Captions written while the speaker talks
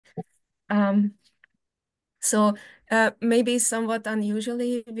Um, so maybe somewhat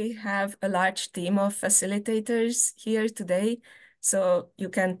unusually, we have a large team of facilitators here today, so you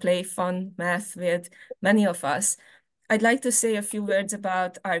can play fun math with many of us. I'd like to say a few words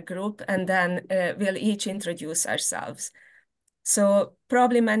about our group, and then we'll each introduce ourselves. So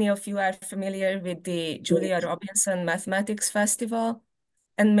probably many of you are familiar with the Julia Robinson Mathematics Festival,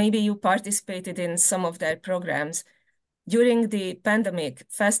 and maybe you participated in some of their programs. During the pandemic,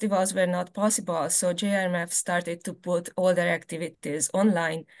 festivals were not possible, so JRMF started to put all their activities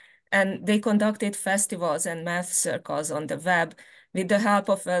online, and they conducted festivals and math circles on the web with the help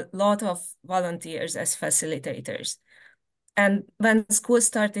of a lot of volunteers as facilitators. And when schools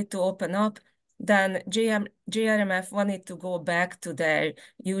started to open up, then JRMF wanted to go back to their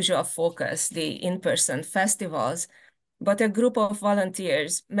usual focus, the in-person festivals. But a group of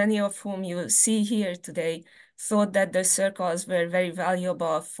volunteers, many of whom you see here today, thought that the circles were very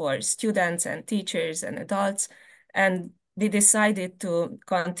valuable for students and teachers and adults. And we decided to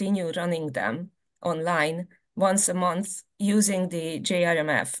continue running them online once a month using the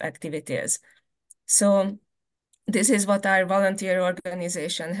JRMF activities. So this is what our volunteer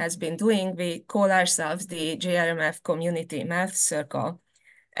organization has been doing. We call ourselves the JRMF Community Math Circle.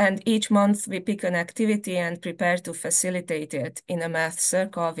 And each month we pick an activity and prepare to facilitate it in a math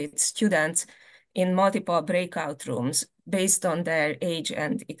circle with students in multiple breakout rooms based on their age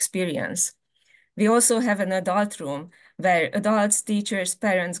and experience. We also have an adult room where adults, teachers,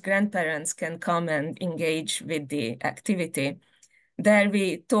 parents, grandparents can come and engage with the activity. There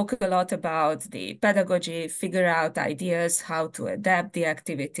we talk a lot about the pedagogy, figure out ideas, how to adapt the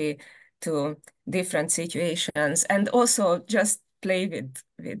activity to different situations, and also just play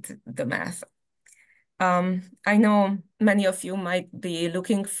with the math. I know many of you might be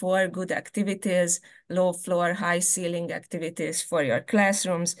looking for good activities, low floor, high ceiling activities for your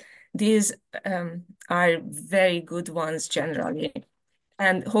classrooms. These are very good ones generally.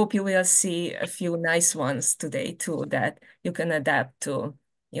 And hope you will see a few nice ones today too that you can adapt to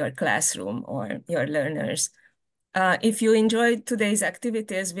your classroom or your learners. If you enjoyed today's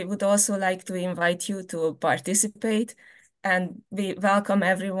activities, we would also like to invite you to participate, and we welcome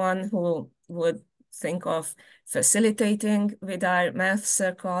everyone who would think of facilitating with our math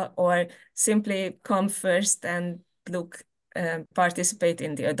circle, or simply come first and look, participate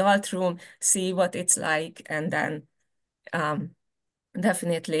in the adult room, see what it's like, and then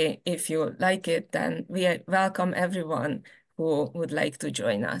definitely, if you like it, then we welcome everyone who would like to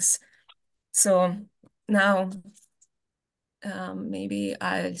join us. So now maybe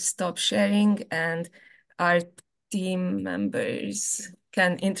I'll stop sharing and our team members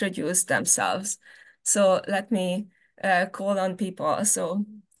can introduce themselves. So let me call on people. So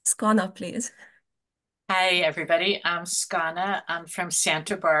Skana, please. Hi, everybody. I'm Skana. I'm from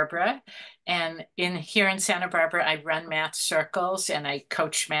Santa Barbara. And here in Santa Barbara, I run math circles and I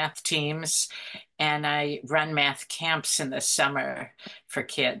coach math teams and I run math camps in the summer for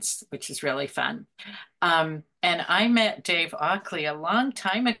kids, which is really fun. And I met Dave Ockley a long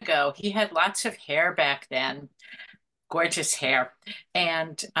time ago. He had lots of hair back then, gorgeous hair,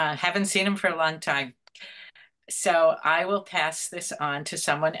 and haven't seen him for a long time. So I will pass this on to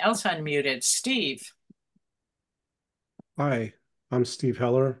someone else unmuted. Steve. Hi, I'm Steve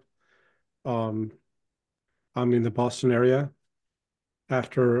Heller. I'm in the Boston area.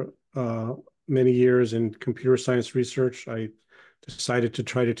 After many years in computer science research, I decided to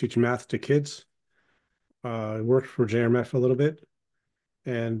try to teach math to kids. I worked for JRMF a little bit,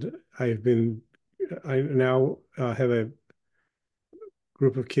 and I now have a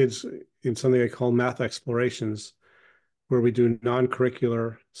group of kids in something I call math explorations, where we do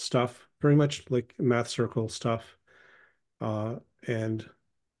non-curricular stuff, very much like math circle stuff. And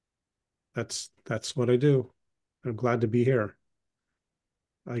that's what I do. I'm glad to be here.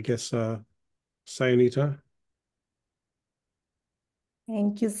 I guess Sayanita.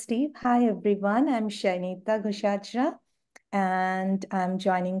 Thank you, Steve. Hi, everyone. I'm Shainita Ghoshajra, and I'm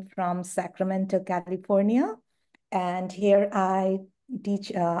joining from Sacramento, California. And here I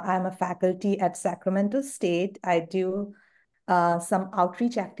teach, I'm a faculty at Sacramento State. I do some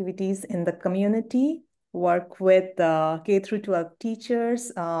outreach activities in the community, work with K through 12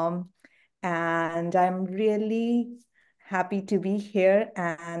 teachers, and I'm really happy to be here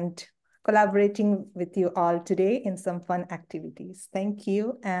and collaborating with you all today in some fun activities. Thank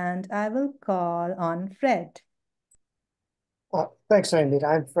you, and I will call on Fred. Thanks, Anita.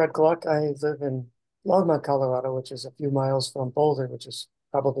 I'm Fred Gluck. I live in Longmont, Colorado, which is a few miles from Boulder, which is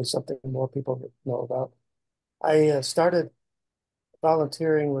probably something more people would know about. I started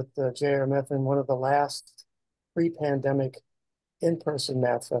volunteering with the JRMF in one of the last pre-pandemic in-person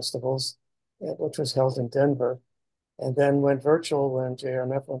math festivals. which was held in Denver, and then went virtual when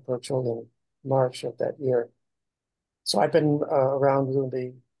JRMF went virtual in March of that year. So I've been around doing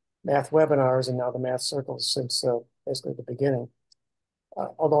the math webinars and now the math circles since basically the beginning.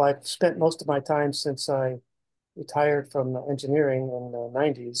 Although I've spent most of my time since I retired from engineering in the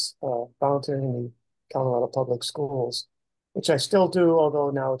 90s, volunteering in the Colorado Public Schools, which I still do, although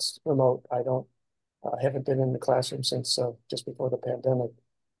now it's remote. I haven't been in the classroom since just before the pandemic.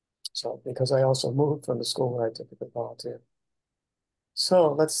 So, because I also moved from the school where I typically volunteer.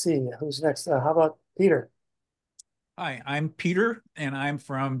 So let's see, who's next? How about Peter? Hi, I'm Peter, and I'm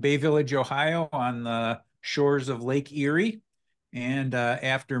from Bay Village, Ohio, on the shores of Lake Erie. And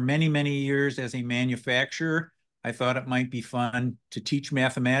after many, many years as a manufacturer, I thought it might be fun to teach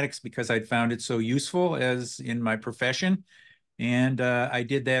mathematics because I'd found it so useful as in my profession. And I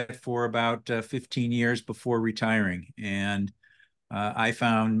did that for about 15 years before retiring. And I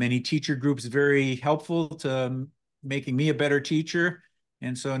found many teacher groups very helpful to making me a better teacher.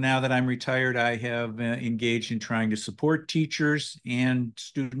 And so now that I'm retired, I have engaged in trying to support teachers and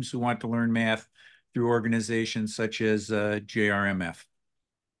students who want to learn math through organizations such as JRMF.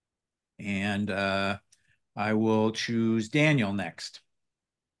 And I will choose Daniel next.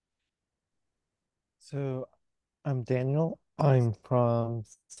 So I'm Daniel. I'm from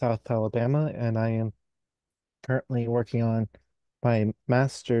South Alabama, and I am currently working on my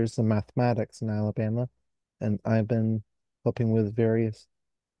master's in mathematics in Alabama. And I've been helping with various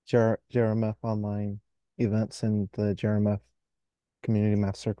JRMF online events in the JRMF Community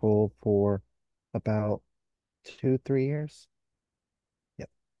Math Circle for about 2, 3 years. Yep,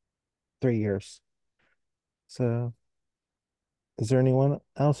 3 years. So, is there anyone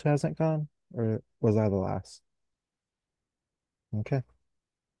else who hasn't gone, or was I the last? Okay.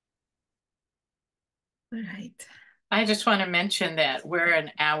 All right. I just want to mention that we're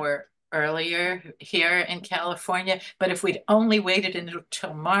an hour earlier here in California, but if we'd only waited until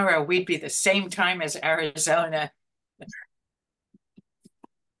tomorrow, we'd be the same time as Arizona.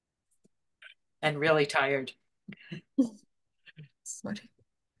 And really tired. Sorry.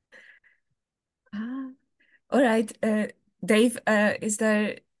 All right, Dave, is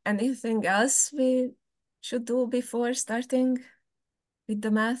there anything else we should do before starting with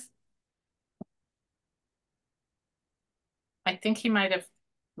the math? I think he might have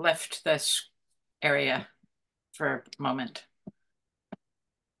left this area for a moment.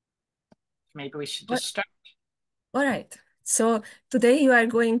 Maybe we should just start. All right. So today you are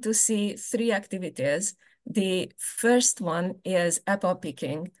going to see 3 activities. The first one is apple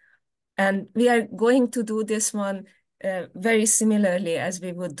picking. And we are going to do this one very similarly as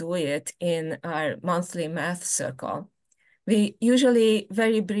we would do it in our monthly math circle. We usually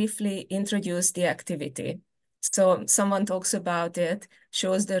very briefly introduce the activity. So someone talks about it,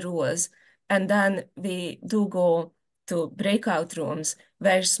 shows the rules, and then we do go to breakout rooms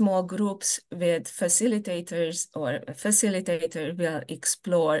where small groups with facilitators or a facilitator will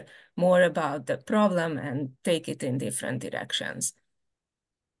explore more about the problem and take it in different directions.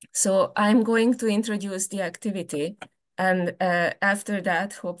 So I'm going to introduce the activity, and after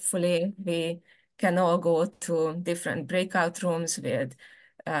that, hopefully we can all go to different breakout rooms with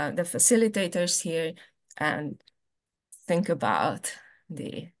the facilitators here and think about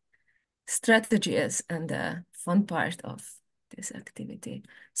the strategies and the fun part of this activity.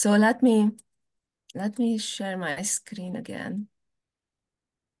 So let me share my screen again.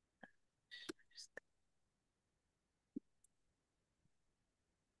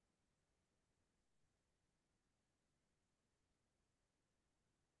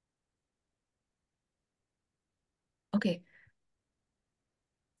 Okay.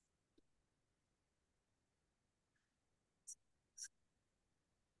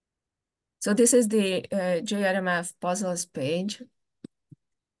 So this is the JRMF puzzles page.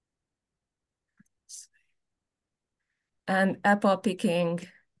 And apple picking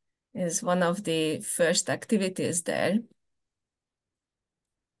is one of the first activities there.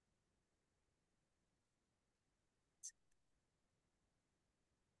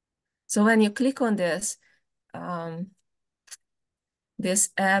 So when you click on this, this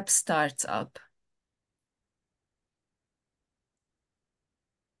app starts up.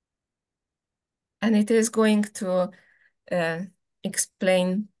 And it is going to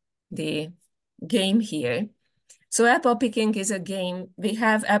explain the game here. So apple picking is a game. We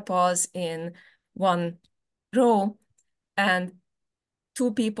have apples in one row, and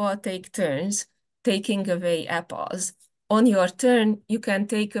 2 people take turns taking away apples. On your turn, you can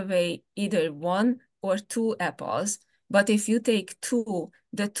take away either 1 or 2 apples, but if you take 2,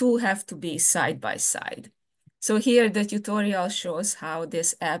 the 2 have to be side by side. So here the tutorial shows how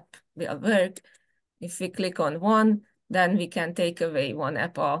this app will work. If we click on 1, then we can take away 1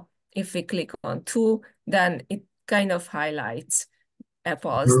 apple. If we click on 2, then it kind of highlights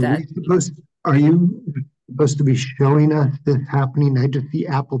apples that. Are you supposed to be showing us this happening? I just see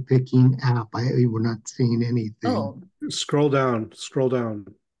apple picking app. We're not seeing anything. Oh, Scroll down, scroll down.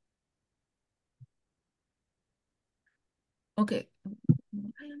 okay.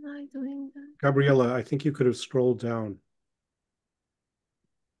 Why am I doing that? Gabriella, I think you could have scrolled down.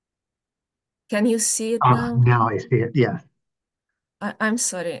 Can you see it now? Now I see it. Yes. I'm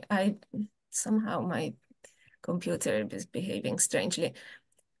sorry. Somehow my computer is behaving strangely.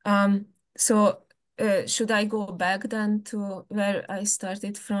 So should I go back then to where I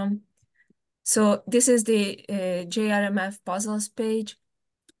started from? So this is the JRMF puzzles page.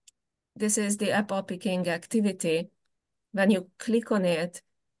 This is the apple picking activity. When you click on it,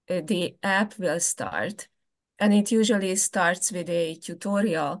 the app will start. And it usually starts with a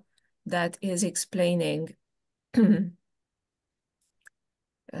tutorial that is explaining the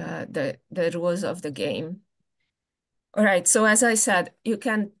rules of the game. All right, so as I said, you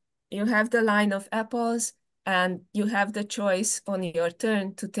have the line of apples and you have the choice on your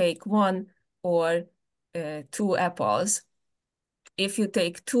turn to take 1 or 2 apples. If you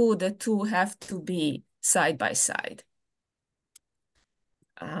take 2, the 2 have to be side by side.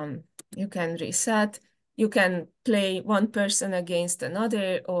 You can reset. You can play one person against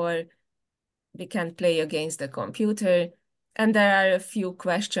another, or we can play against the computer. And there are a few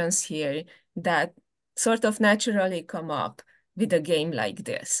questions here that sort of naturally come up with a game like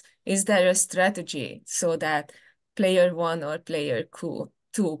this. Is there a strategy so that player 1 or player 2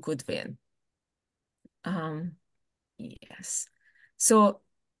 could win? Yes. So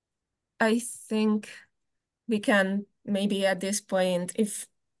I think we can maybe at this point, if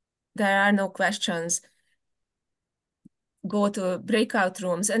there are no questions, go to breakout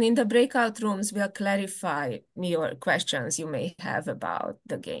rooms. And in the breakout rooms, we'll clarify your questions you may have about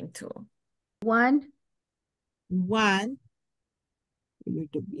the game too. 1. 1. You're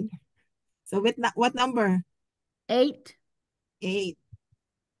the winner. So what number? 8. 8.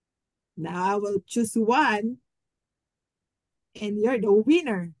 Now I will choose 1. And you're the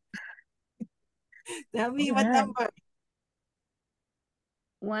winner. Tell me what number?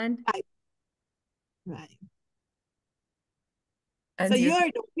 1. 5. Right. And so you're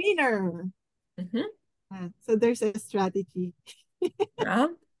the winner. So there's a strategy.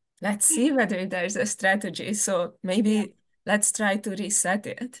 Well, let's see whether there's a strategy. So maybe let's try to reset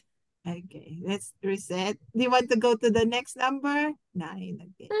it. Okay, let's reset. Do you want to go to the next number?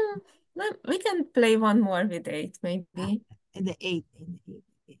 9 again. We can play one more with 8, maybe. And the 8.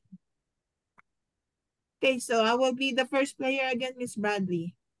 Okay, so I will be the first player again, Miss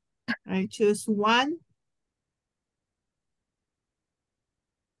Bradley. I choose 1.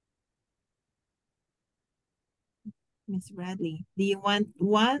 Miss Bradley, do you want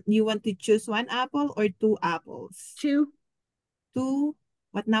 1? You want to choose 1 apple or 2 apples? 2. 2.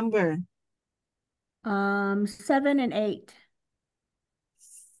 What number? 7 and 8.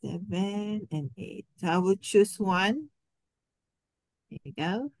 7 and 8. So I will choose 1. There you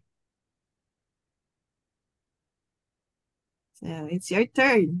go. So it's your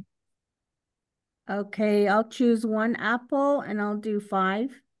turn. Okay, I'll choose 1 apple and I'll do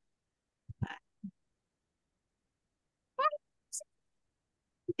 5.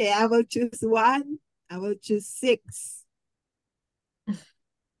 Okay, I will choose 1. I will choose 6.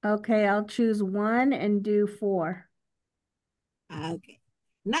 Okay, I'll choose 1 and do 4. Okay.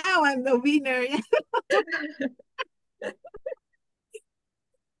 Now I'm the winner. You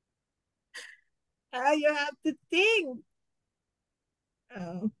have to think.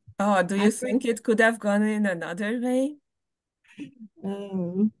 Oh, do you think it could have gone in another way?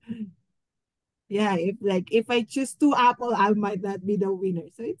 Yeah, if I choose 2 apple, I might not be the winner.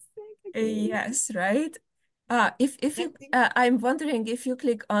 So it's like, okay. Yes, right? If you I'm wondering if you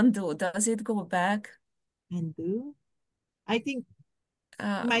click undo, does it go back? Undo? I think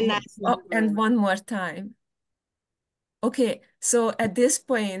my last number. And one more time. Okay, so at this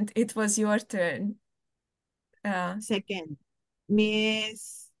point, it was your turn. Second,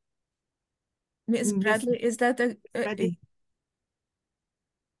 Miss Bradley, is that Bradley?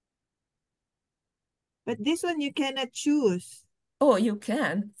 But this one you cannot choose. Oh, you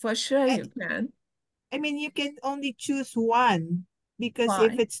can. For sure you can. I mean, you can only choose 1 because Why?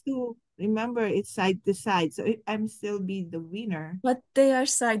 if it's 2, remember it's side to side. So I'm still be the winner. But they are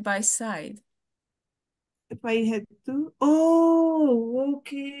side by side. If I had 2, oh,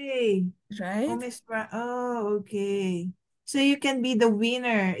 okay. Right? Oh, okay. So you can be the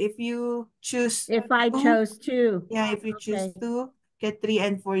winner if you choose If I two. chose two. Yeah, if you choose Okay. two, get 3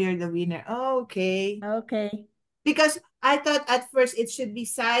 and 4, you're the winner. Okay. Okay. Because I thought at first it should be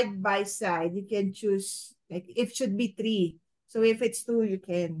side by side. You can choose, like, it should be 3. So if it's 2, you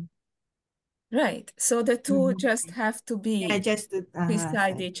can. Right. So the two just Mhm. have to Yeah, be just to,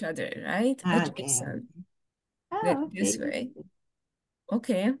 beside side. each other, right? Okay. Adjacent. Oh, This okay. way.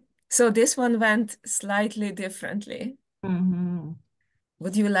 Okay. So this one went slightly differently. Mm-hmm.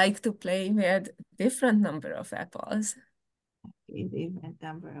 Would you like to play with different number of apples? Okay, different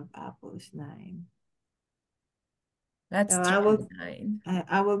number of apples, 9. Let's So try 9.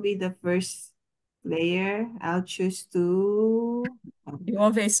 I will be the first player. I'll choose 2. You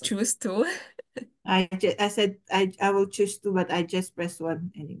always choose 2. I said I will choose 2, but I just press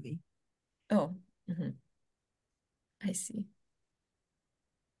 1 anyway. Oh, I see.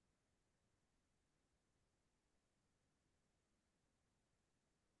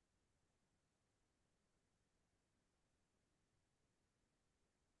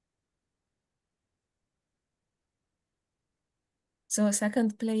 So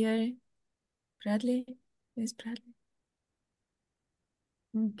second player, Bradley. Is Bradley?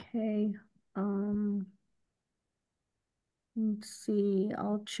 Okay. Let's see.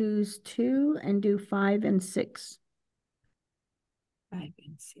 I'll choose 2 and do 5 and 6. 5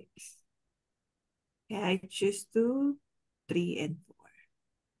 and 6. Yeah, I choose 2, 3, and 4.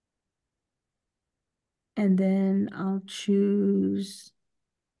 And then I'll choose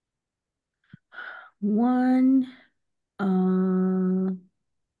 1,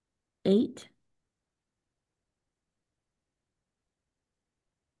 8.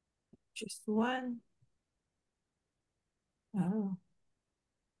 Just 1. Oh.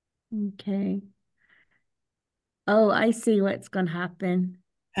 Okay. Oh, I see what's gonna happen.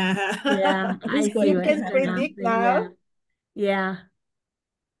 Yeah, What I is see going You to what's can gonna happen? predict happen. Yeah. now. Yeah.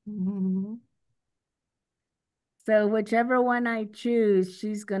 Mm-hmm. So whichever one I choose,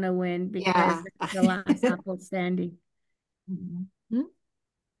 she's gonna win because Yeah. it's the last apple standing. Mhm. Hmm?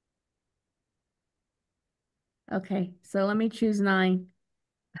 Okay, so let me choose 9.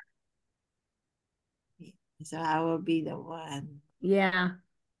 So I will be the one. Yeah.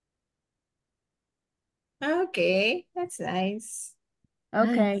 Okay, that's nice. Nice.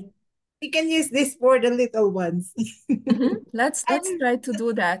 Okay. We can use this for the little ones. Let's I'm try to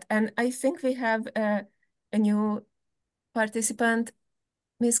do that. And I think we have a new participant,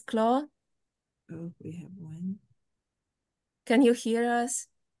 Miss Claw. Oh, we have one. Can you hear us?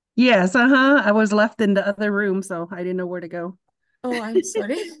 Yes, I was left in the other room, so I didn't know where to go. Oh, I'm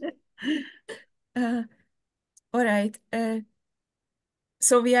sorry. All right.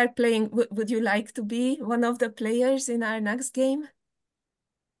 So we are playing. Would you like to be one of the players in our next game?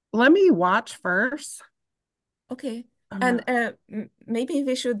 Let me watch first. Okay. I'm And not- maybe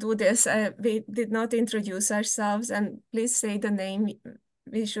we should do this. We did not introduce ourselves, and please say the name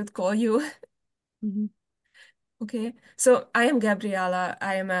we should call you. Mhm. Okay. So I am Gabriela.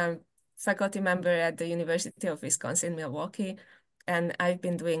 I am a faculty member at the University of Wisconsin-Milwaukee, and I've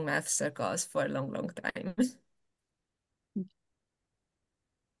been doing math circles for a long, long time.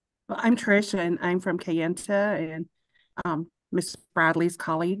 Well, I'm Trish, and I'm from Kayenta, and Miss Bradley's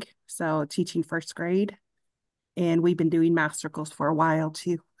colleague, so teaching first grade. And we've been doing math circles for a while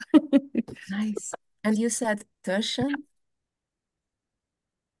too. Nice. And you said Tertian?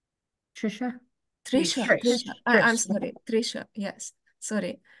 Trisha? Trisha. Trish. Trisha. I'm Trish. sorry. Trisha. Yes.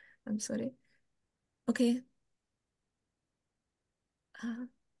 Sorry. I'm sorry. Okay.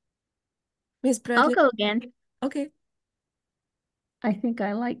 Miss I'll Bradley. go again. Okay. I think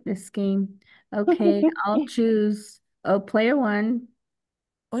I like this game. Okay, I'll choose player 1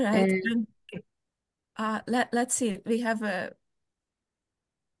 All right. and Let's see. We have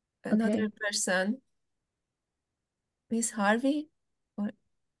another okay. person. Miss Harvey? Or,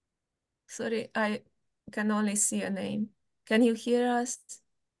 sorry, I can only see a name. Can you hear us?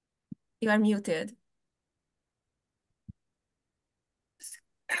 You are muted.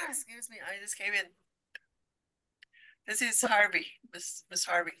 Excuse me, I just came in. This is Harvey, Miss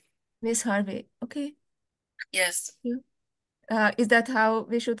Harvey. Miss Harvey. Okay. Yes, Is that how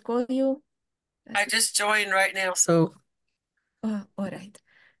we should call you? I just joined right now, so Oh, all right.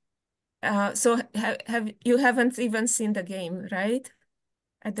 So have you haven't even seen the game, right?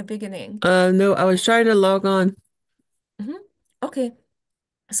 At the beginning. no, I was trying to log on. Okay.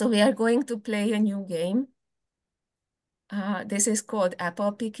 So we are going to play a new game. This is called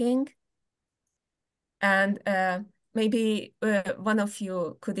apple picking. And maybe one of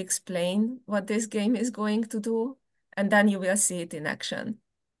you could explain what this game is going to do, and then you will see it in action.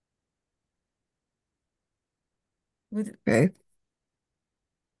 Okay.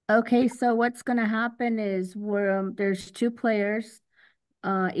 Okay, so what's gonna happen is there's two players.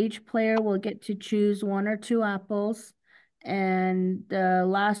 Each player will get to choose one or two apples, and the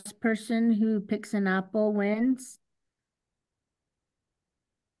last person who picks an apple wins.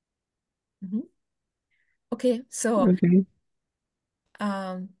 Okay, so Okay.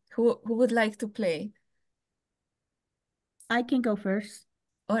 who would like to play? I can go first.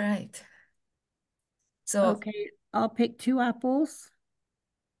 All right. So Okay, I'll pick two apples,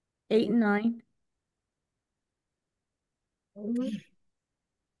 8 and 9.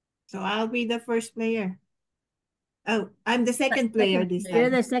 So I'll be the first player. Oh, I'm the second player this You're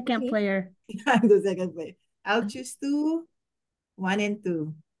time. the second player. I'm the second player. I'll choose 2, 1 and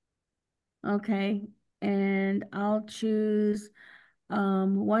 2. Okay, and I'll choose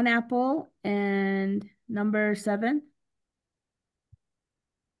one apple and number 7.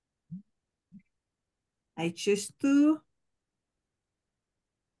 I choose 2,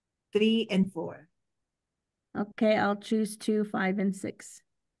 3 and 4. Okay, I'll choose 2, 5, and 6.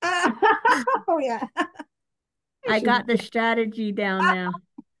 Oh yeah. I got the strategy down now.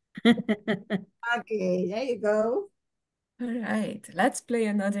 Okay, there you go. all right, let's play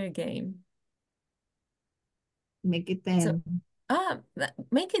another game. Make it So 10.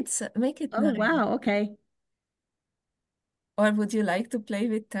 make it Oh, 9. wow, okay. Or would you like to play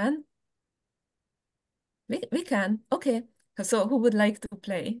with 10? We can. Okay. So who would like to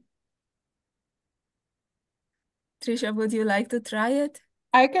play? Trisha, would you like to try it?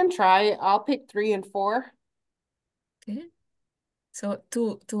 I can try. I'll pick 3 and 4. Okay. So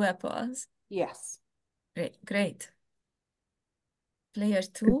two apples. Yes. Great. Player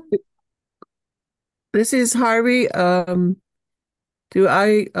 2. This is Harvey. Do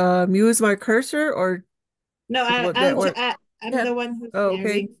I use my cursor or No, what that work? I'm Yeah. the one who's Oh, okay.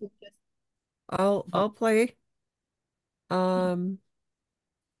 sharing. So just I'll play. 2,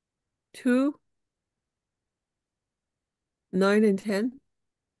 9 and 10.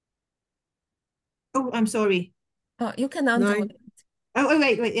 Oh, I'm sorry. Oh, you can undo 9. it. Oh,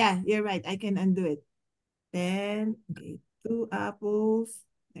 wait. Yeah, you're right. I can undo it. Then, okay, 2 apples.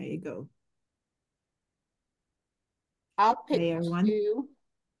 There you go. I'll pick Player 1. 2.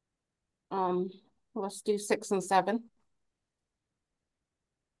 Let's do 6 and 7.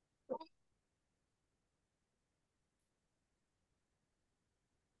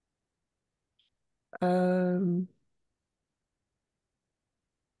 Um,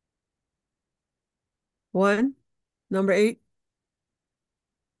 1, number 8.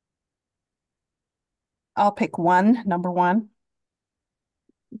 I'll pick 1, number 1.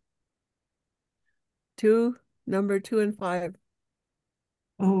 2, number 2 and 5.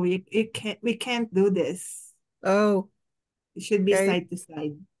 Oh, we can't do this. Oh, It should be okay. side to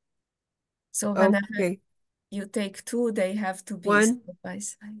side. So whenever Okay. you take 2, they have to be 1, side by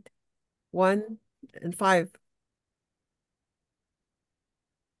side. 1 and 5.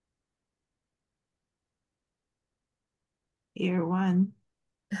 Here 1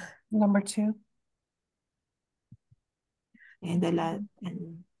 Number 2. and the last,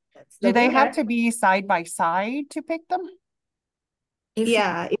 and that's Do the they have winner. to be side by side to pick them? If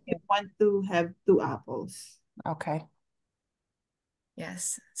Yeah, if you want to have 2 apples. Okay.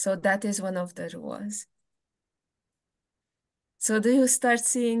 yes, so that is one of the rules. So do you start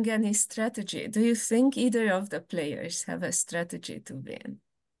seeing any strategy? Do you think either of the players have a strategy to win?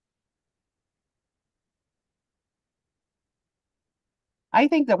 I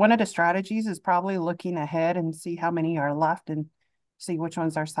think that one of the strategies is probably looking ahead and see how many are left and see which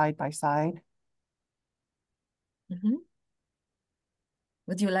ones are side by side.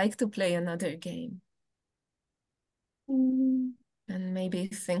 Would you like to play another game? And maybe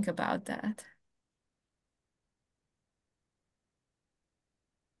think about that.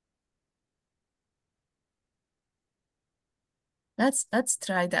 Let's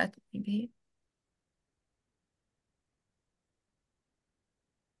try that maybe.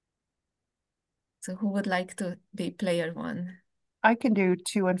 So who would like to be player 1? I can do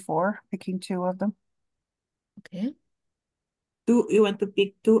 2 and 4, picking 2 of them. Okay. You want to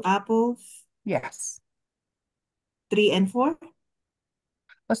pick 2 apples? Yes. 3 and 4?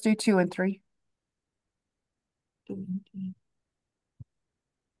 Let's do 2 and 3. 2 and 3.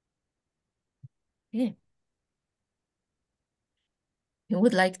 Yeah. You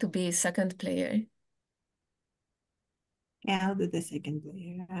would like to be second player? Yeah, I'll do the second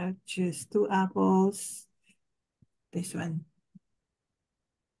player. I'll choose 2 apples. This one.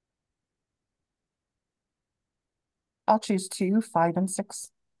 I'll choose 2, 5, and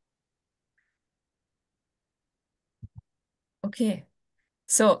 6. Okay.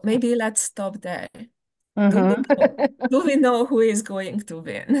 So maybe let's stop there. Do we know who is going to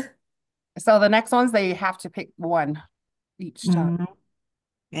win? So the next ones, they have to pick one each time.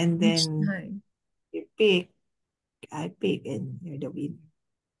 And Each then time. you pick, I pick, and you're the winner.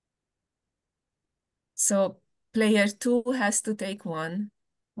 So player 2 has to take one.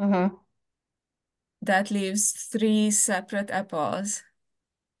 That leaves 3 separate apples.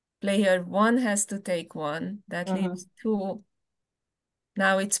 Player 1 has to take one. That leaves 2.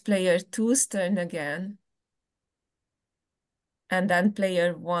 Now it's player 2's turn again. And then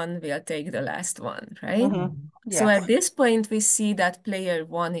player 1 will take the last one, right? So Yes. at this point, we see that player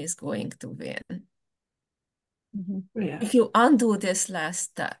 1 is going to win. Yeah. If you undo this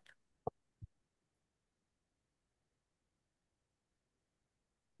last step,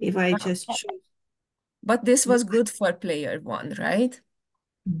 If I just choose. but this was good for player 1, right?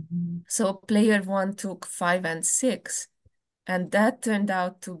 So player 1 took 5 and 6, and that turned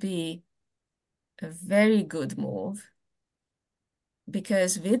out to be a very good move,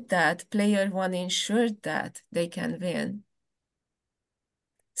 because with that, player 1 ensured that they can win,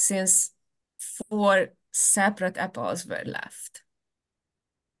 since 4 separate apples were left.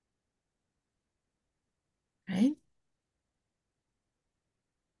 Right?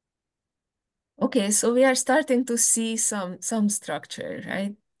 Okay, so we are starting to see some structure,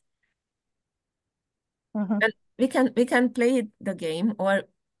 right? And we can play the game, or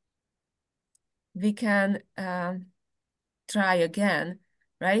we can try again,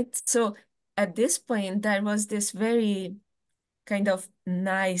 right? So at this point, there was this very kind of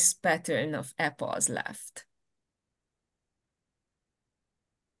nice pattern of apples left.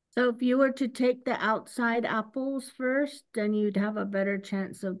 So if you were to take the outside apples first, then you'd have a better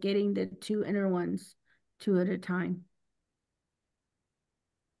chance of getting the 2 inner ones 2 at a time.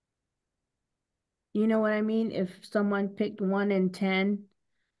 You know what I mean? If someone picked 1 and 10,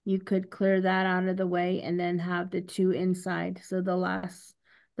 you could clear that out of the way and then have the 2 inside. So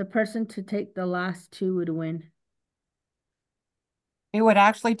the person to take the last 2 would win. It would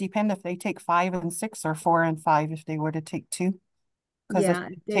actually depend if they take 5 and 6 or 4 and 5 if they were to take 2. Because if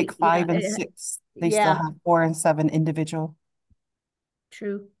they take 5 and 6, they still have 4 and 7 individual.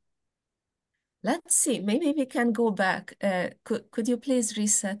 True. Let's see, maybe we can go back. Could you please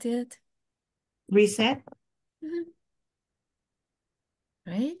reset it? Reset?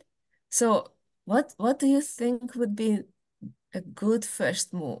 Right? So what do you think would be a good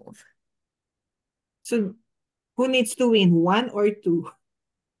first move? So who needs to win, 1 or 2?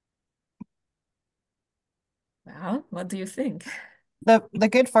 Well, what do you think? The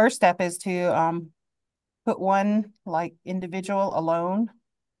good first step is to put one like individual alone.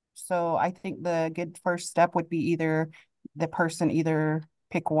 So I think the good first step would be either the person either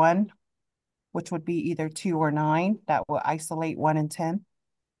pick 1, which would be either 2 or 9. That will isolate 1 and 10.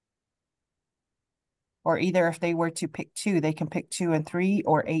 Or either if they were to pick 2, they can pick 2 and 3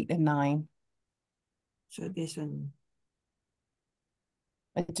 or 8 and 9. So this one.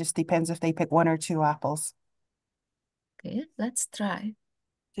 It just depends if they pick 1 or 2 apples. Okay, let's try.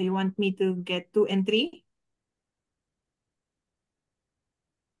 So you want me to get 2 and 3?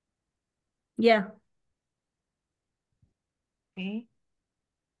 Yeah. Okay.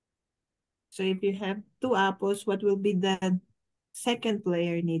 So if you have 2 apples, what will be the second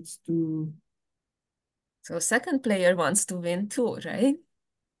player needs to? So second player wants to win too, right?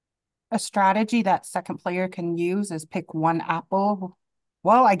 A strategy that second player can use is pick 1 apple.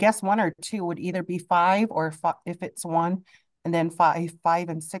 Well, I guess 1 or 2 would either be 5 or if it's 1, and then 5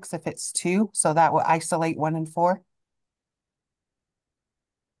 and 6 if it's 2. So that will isolate 1 and 4.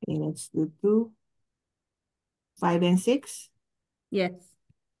 Okay, let's do 2. 5 and 6? Yes.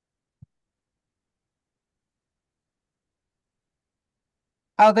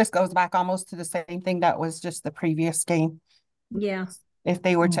 Oh, this goes back almost to the same thing that was just the previous game. Yeah. If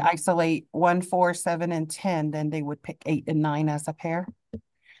they were to isolate 1, 4, 7, and 10, then they would pick 8 and 9 as a pair.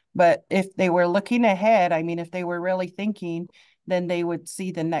 But if they were looking ahead, I mean, if they were really thinking, then they would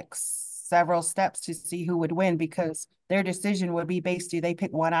see the next several steps to see who would win, because their decision would be based, do they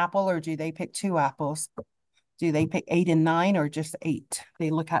pick 1 apple or do they pick 2 apples? Do they pick 8 and 9 or just 8? They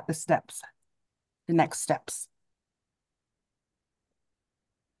look at the steps, the next steps.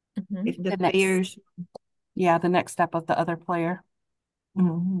 If the players. Yeah, the next step of the other player.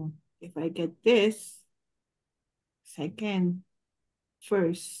 If I get this, second,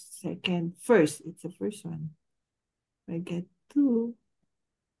 first, second, first, it's the first one. If I get 2,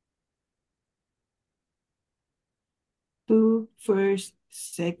 2, first,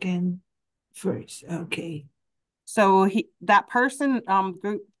 second, first. Okay. So that person,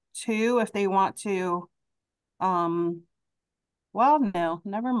 group 2, if they want to, well, no,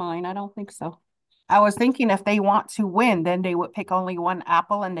 never mind. I don't think so. I was thinking if they want to win, then they would pick only one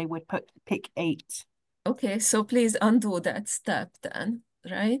apple and they would pick 8. Okay, so please undo that step then,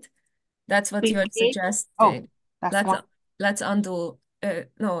 right? That's what Pick you're 8. suggesting. That's Let's one. let's undo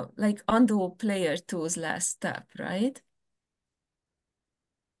no, like undo player two's last step, right?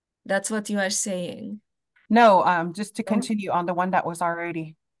 That's what you are saying. No, just to No? continue on the one that was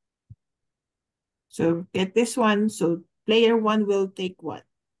already. So get this one. So player 1 will take what?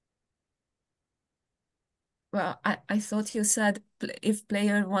 Well, I thought you said if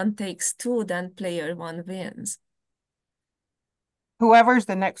player 1 takes 2, then player 1 wins. Whoever's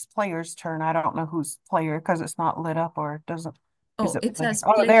the next player's turn. I don't know whose player because it's not lit up or it doesn't. Oh, it says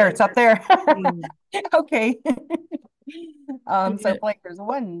Oh, player. there, it's up there. Mm. Okay. So Player- player's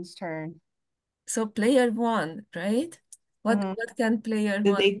 1's turn. So player 1, right? What Mhm. what can player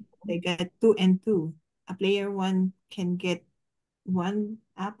So 1 they got 2 and 2. A player 1 can get 1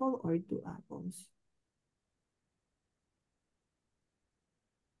 apple or 2 apples.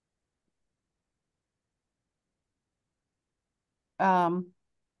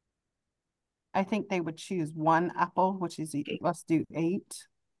 I think they would choose 1 apple, which is let's do 8.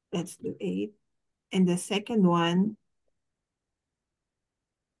 Let's do 8. And the second one,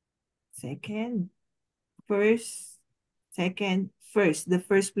 first, the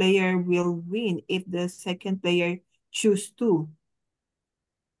first player will win if the second player choose 2.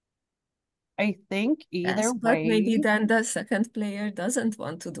 I think either Yes, but maybe way. then the second player doesn't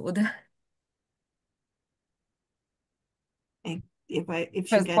want to do that. And if she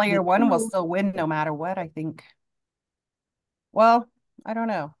Because got player the 1 will 2, still win no matter what, I think. Well, I don't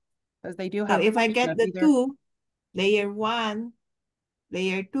know. Because they do so have if I choice get of the either. 2, player 1,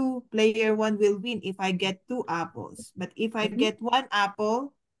 player 2, player 1 will win if I get 2 apples. But if I get 1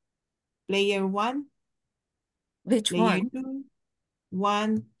 apple, player 1, Which player one? 2,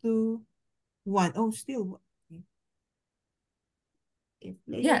 1, 2, 1. Oh, still. If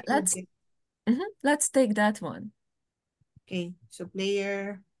player Yeah, 2 get, let's take that one. okay, so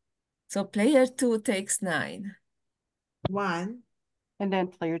player So player 2 takes 9. 1, And then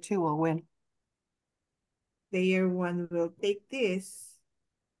player 2 will win. player 1 will take this.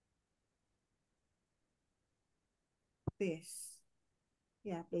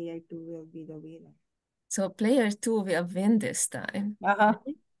 Yeah, player 2 will be the winner. So player 2 will win this time. Uh-huh.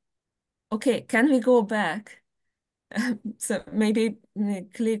 Okay, can we go back? So maybe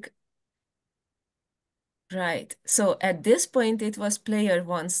click. Right. So at this point, it was player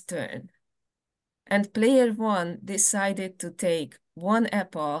 1's turn. And player 1 decided to take 1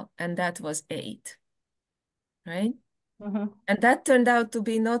 apple, and that was 8. Right? And that turned out to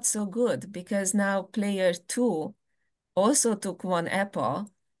be not so good because now player 2 also took 1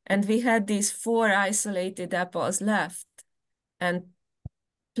 apple, and we had these 4 isolated apples left. And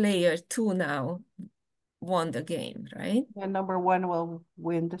player 2 now won the game, right? And number 1 will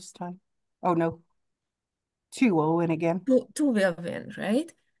win this time. Oh, no. 2 will win again. 2 will win,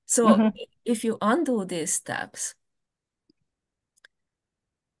 right? So if you undo these steps,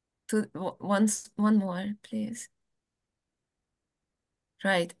 one more, please.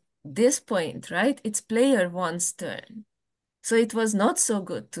 Right, this point, right? It's player 1's turn. So it was not so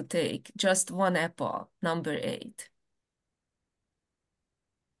good to take just 1 apple, number 8.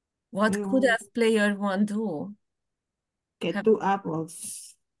 What could have player 1 do? Get 2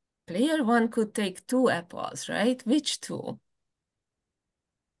 apples. Player 1 could take 2 apples, right? Which 2?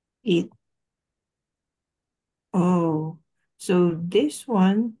 Eat. Oh, so this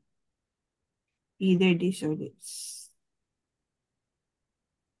one, either this or this.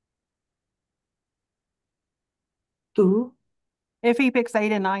 Two. If he picks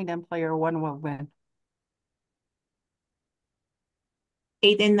 8 and 9, then player 1 will win.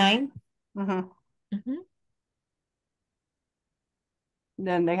 8 and 9?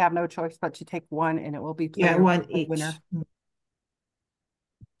 Then they have no choice but to take 1, and it will be Yeah, player 1 the each. winner.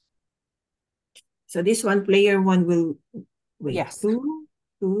 So this one, player 1 will wait. Yes. 2,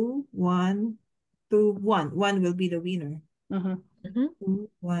 2, 1, 2, 1. 1 will be the winner. 2,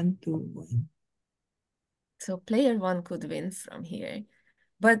 1, 2, 1. So player 1 could win from here.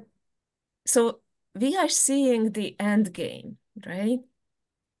 But so we are seeing the end game, right?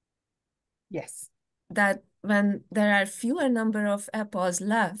 Yes. That when there are fewer number of apples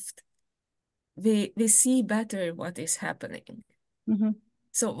left, we see better what is happening.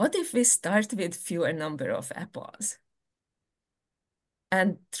 So what if we start with fewer number of apples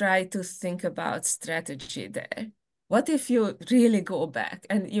and try to think about strategy there? What if you really go back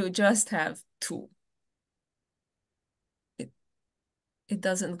and you just have 2? It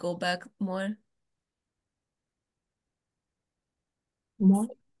doesn't go back more? More?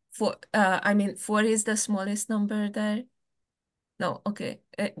 I mean, 4 is the smallest number there? No, okay.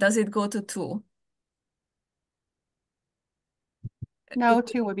 Does it go to 2? No,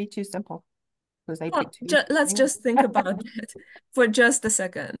 2 would be too simple because they Well, pick 2. let's just think about that for just a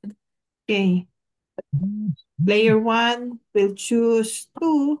second. Okay. Player 1 will choose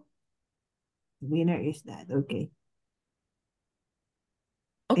 2. Winner is that. Okay.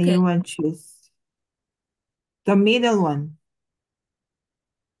 Okay. Player 1 choose the middle one.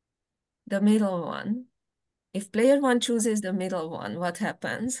 The middle one. If player 1 chooses the middle one, what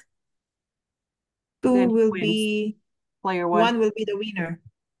happens? 2 Then will wins. be, Player 1 will be the winner.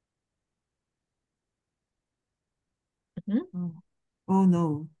 Oh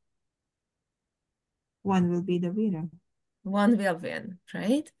no. 1 will be the winner. 1 will win,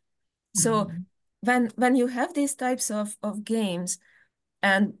 right? So when you have these types of games,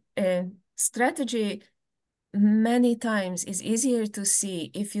 and strategy many times is easier to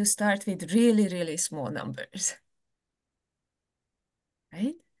see if you start with really, really small numbers,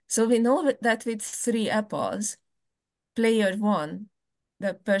 right? So we know that with 3 apples, player 1,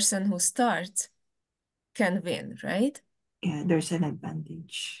 the person who starts, can win, right? Yeah, there's an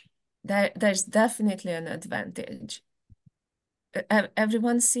advantage. There's definitely an advantage.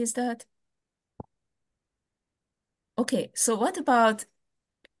 Everyone sees that? Okay, so what about,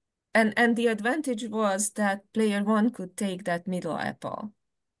 and the advantage was that player 1 could take that middle apple.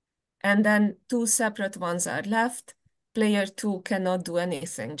 And then 2 separate ones are left. Player 2 cannot do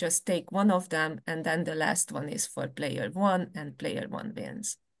anything, just take one of them, and then the last one is for player 1, and player 1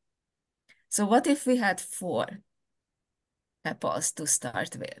 wins. So what if we had 4 apples to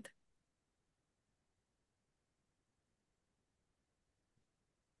start with?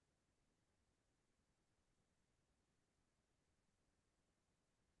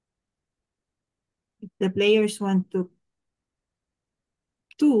 If the players want to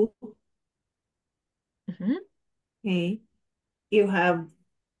 2, okay, you have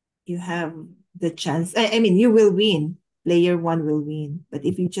the chance. I mean, you will win. Player 1 will win. But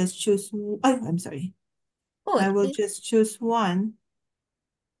if you just choose, oh, I'm sorry. Oh, I will just choose 1,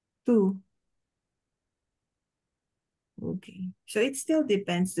 2. Okay. So it still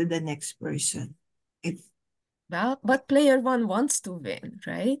depends to the next person. Well, but player 1 wants to win,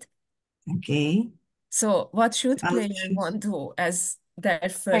 right? Okay. So what should I'll player choose. 1 do as their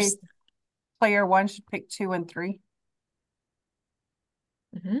first? Player 1 should pick 2 and 3.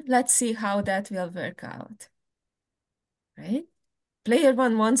 Let's see how that will work out, right? Player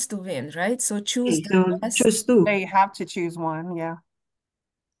 1 wants to win, right? So choose Okay, the so best. choose 2. They have to choose 1, yeah.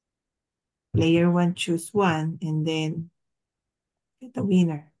 Player 1 choose 1, and then get the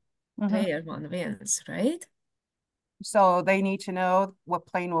winner. Player 1 wins, right? So they need to know what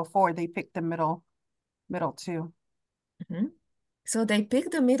plane will forward. They pick the middle 2. So they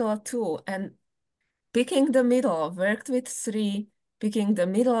picked the middle 2, and picking the middle worked with 3, picking the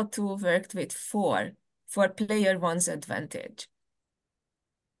middle 2 worked with 4 for player 1's advantage.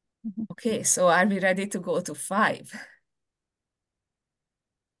 Okay, so are we ready to go to 5?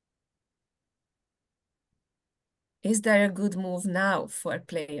 Is there a good move now for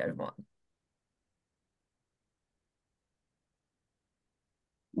player 1?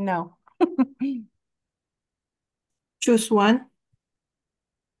 No. Choose 1.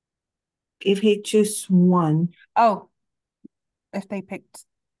 If he choose 1. Oh, if they picked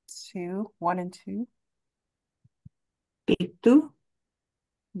 2, 1 and 2. Pick 2.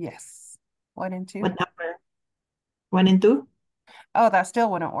 Yes. 1 and 2. What number? 1 and 2? Oh, that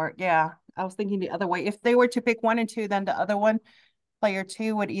still wouldn't work. Yeah. I was thinking the other way. If they were to pick 1 and 2, then the other one, player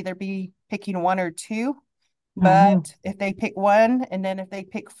 2 would either be picking 1 or 2. But if they pick 1 and then if they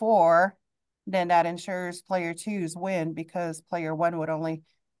pick 4, then that ensures player 2's win because player 1 would only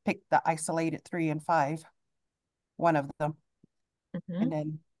pick the isolated 3 and 5, one of them. And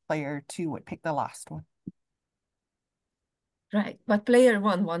then player 2 would pick the last one. Right, but player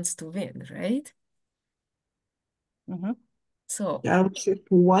 1 wants to win, right? So I'll choose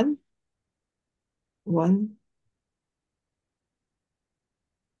 1. 1.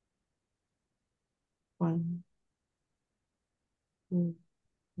 1.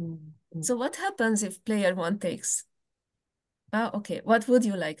 So what happens if player 1 takes? Okay, what would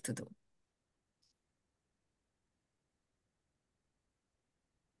you like to do?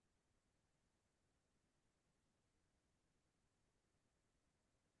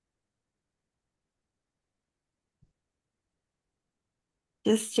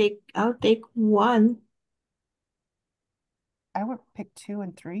 I'll take 1. I would pick 2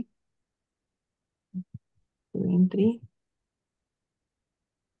 and 3. 2 and 3.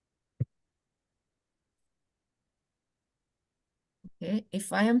 Okay,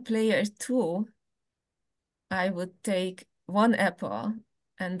 if I am player 2, I would take 1 apple,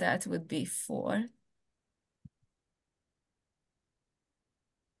 and that would be 4.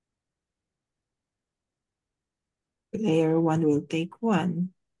 Player 1 will take 1.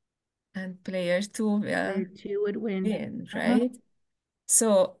 And player 2 will Player 2 would win. right?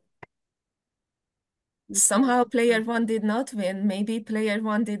 So somehow player 1 did not win. Maybe player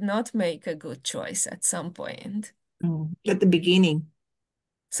 1 did not make a good choice at some point. At the beginning.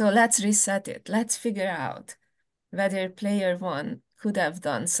 So let's reset it. Let's figure out whether player 1 could have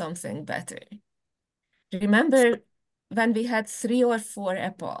done something better. Remember when we had 3 or 4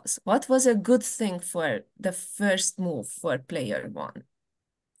 apples, what was a good thing for the first move for player 1?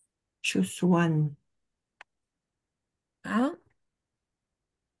 Choose 1. Huh?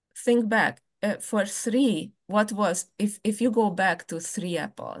 Think back. For 3, what was, if you go back to 3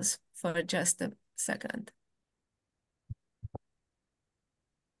 apples for just a second.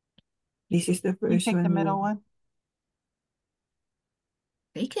 This is the You first pick the one. middle one.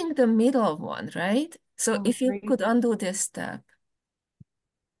 Taking the middle one, right? So Oh, if you 3. could undo this step,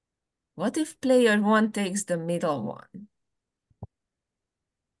 what if player 1 takes the middle one?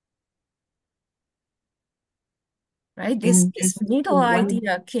 Right? This middle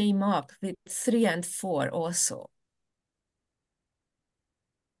idea came up with 3 and 4 also.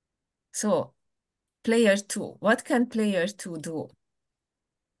 So player 2, what can player 2 do?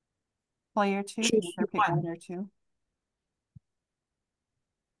 Player 2, Choose either pick 1. 1 or 2.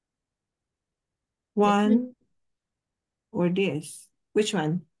 1 or this. Which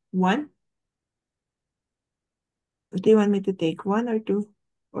one? 1? Do you want me to take 1 or 2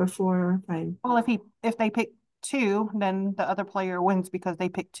 or 4 or 5? Well, if they pick 2, then the other player wins because they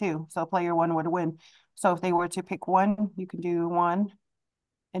picked 2. So player 1 would win. So if they were to pick 1, you can do 1.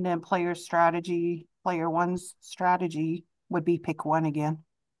 And then player 1's strategy would be pick 1 again.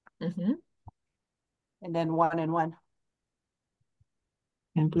 Mm-hmm. And then 1 and 1.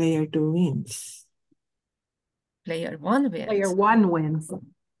 And player 2 wins. Player 1 wins. Player 1 wins.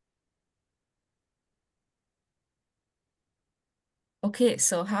 Okay,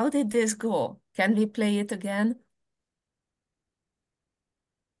 so how did this go? Can we play it again?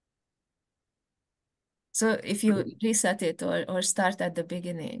 So if you reset it or start at the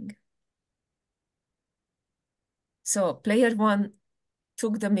beginning. So player 1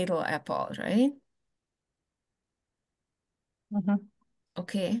 took the middle apple, right?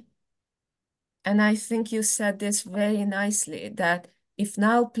 Okay. And I think you said this very nicely, that if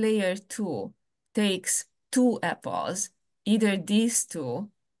now player 2 takes 2 apples, either these 2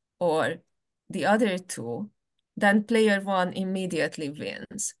 or the other 2, then player 1 immediately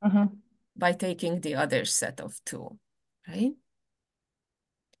wins by taking the other set of 2, right?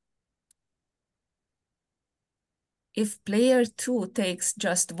 If player 2 takes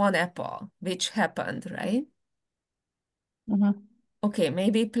just 1 apple, which happened, right? Okay,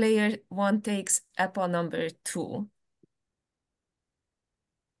 maybe player 1 takes apple number 2.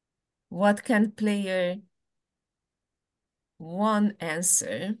 What can player 1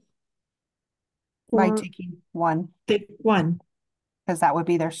 answer? By taking 1. Take 1. Because that would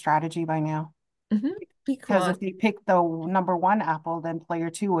be their strategy by now. Because if they pick the number 1 apple, then player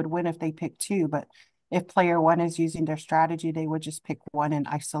 2 would win if they pick 2. But if player 1 is using their strategy, they would just pick 1 and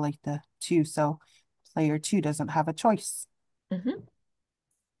isolate the 2. So player 2 doesn't have a choice.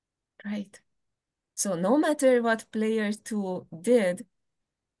 Right. So no matter what player 2 did,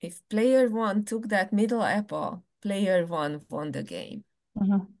 if player 1 took that middle apple, player 1 won the game.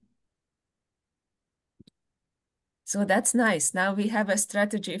 So that's nice. Now we have a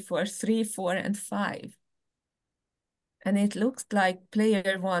strategy for 3, 4, and 5. And it looks like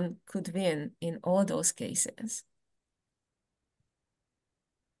player 1 could win in all those cases.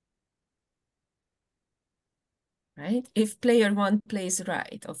 Right? If player 1 plays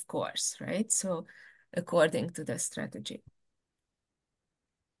right, of course, right? So according to the strategy.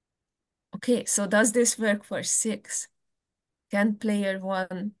 Okay, so does this work for 6? Can player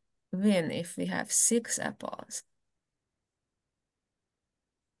 1 win if we have 6 apples?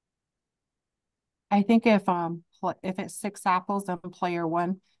 I think if it's 6 apples, then player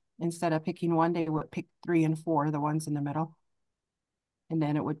 1, instead of picking 1, they would pick 3 and 4, the ones in the middle. And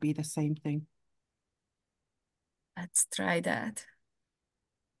then it would be the same thing. Let's try that.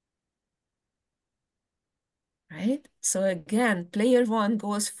 Right? So again, player 1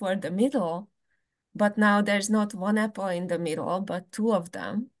 goes for the middle, but now there's not 1 apple in the middle, but 2 of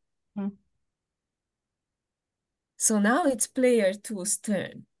them. So now it's player 2's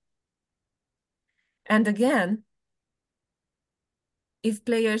turn. And again, if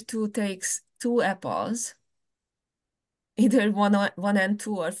player 2 takes 2 apples, either one and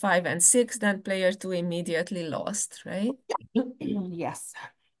two or 5 and 6, then player 2 immediately lost, right? Yes.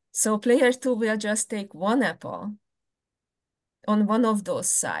 So player 2 will just take one apple on one of those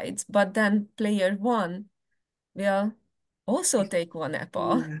sides, but then player 1 will also take one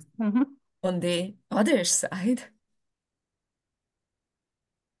apple on the other side.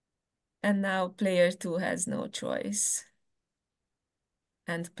 And now player 2 has no choice.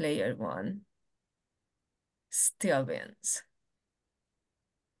 And player 1 still wins.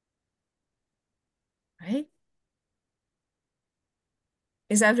 Right?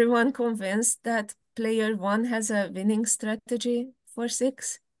 Is everyone convinced that player 1 has a winning strategy for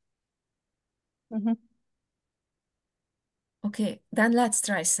 6? Okay, then let's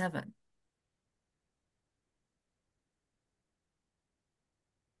try 7.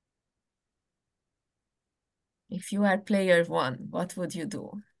 If you are player 1, what would you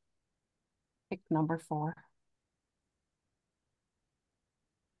do? Pick number 4.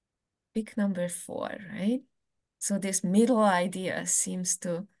 Pick number 4, right? So this middle idea seems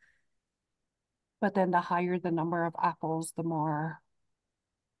to... But then the higher the number of apples, the more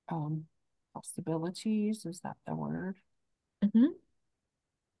possibilities. Is that the word?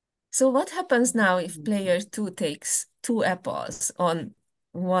 So what happens now if player 2 takes 2 apples on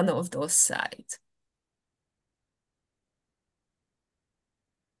one of those sides?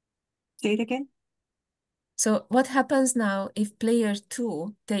 Say it again. So what happens now if player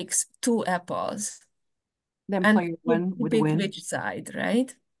 2 takes 2 apples? Then And player 1 would pick win. which side,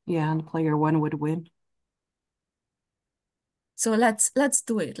 right? Yeah, and player 1 would win. So let's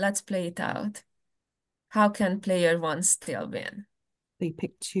do it. Let's play it out. How can player 1 still win? They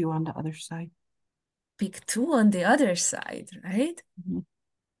pick 2 on the other side. Pick 2 on the other side, right?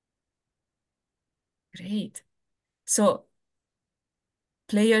 Great. So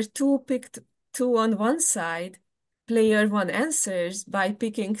player 2 picked 2 on one side. Player 1 answers by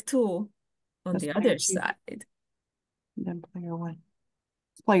picking 2 on That's the player other 2. side. Then player 1.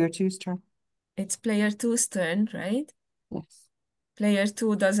 It's player 2's turn. It's player 2's turn, right? Yes. Player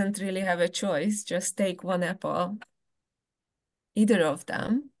 2 doesn't really have a choice. Just take one apple. Either of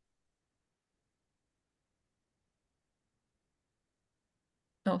them.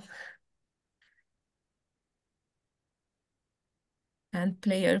 Oh. And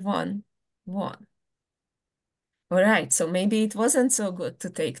player 1 won. All right, so maybe it wasn't so good to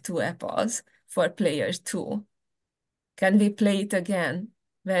take 2 apples for player 2. Can we play it again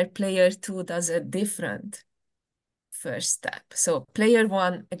where player 2 does a different first step? So player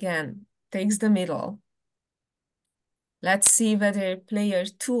 1 again takes the middle. Let's see whether player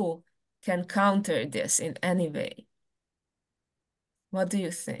 2 can counter this in any way. What do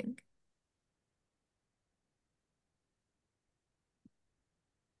you think?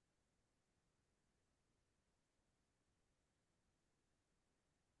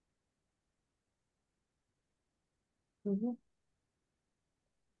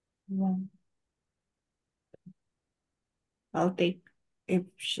 I'll take if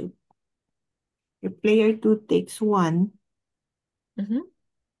player 2 takes 1.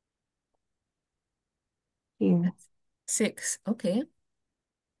 Here. 6, okay.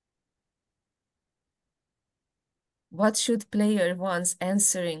 What should player 1's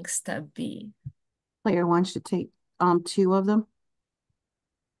answering step be? Player 1 should take 2 of them.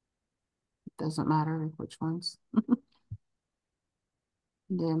 It doesn't matter which ones.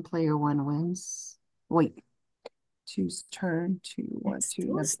 Then player 1 wins. Wait. 2's turn. 2, 1,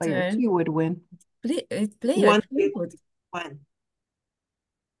 2. Then player 2 would win. Player 2 would. 1.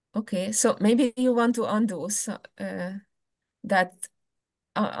 Okay, so maybe you want to undo that.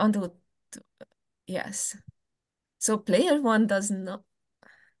 Undo. Yes. So player 1 does not.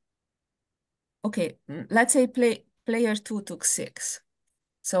 Okay, let's say player 2 took 6.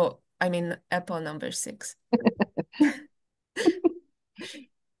 So I mean apple number 6.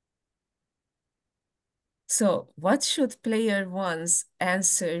 So what should player 1's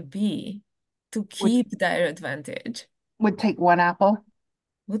answer be to keep their advantage? Would take 1 apple.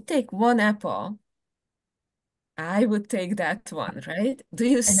 Would take 1 apple. I would take that one, right? Do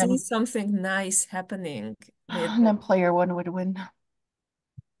you see something nice happening with... And then player 1 would win.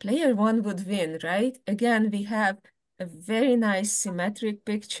 Player 1 would win, right? Again, we have a very nice symmetric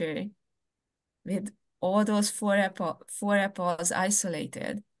picture with all those four apples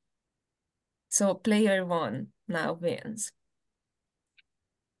isolated. So player 1 now wins.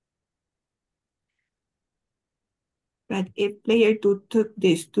 But if player 2 took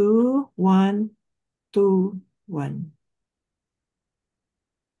this 2, 1, 2, 1.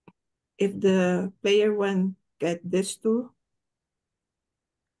 If the player 1 get this 2,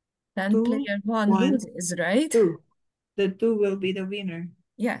 then player 1 loses, right? 2. the 2 will be the winner.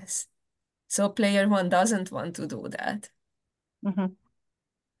 Yes. So player 1 doesn't want to do that.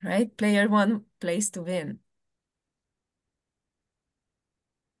 Right? Player 1 plays to win.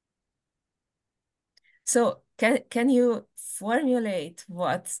 So can you formulate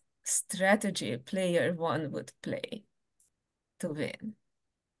what strategy player 1 would play to win?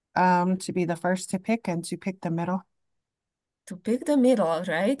 To be the first to pick and to pick the middle. To pick the middle,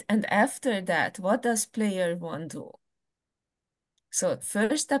 right? And after that, what does player 1 do? So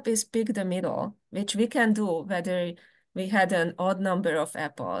first step is pick the middle, which we can do whether we had an odd number of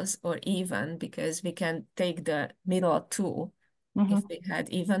apples or even, because we can take the middle 2 if we had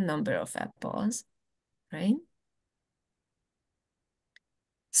even number of apples, right?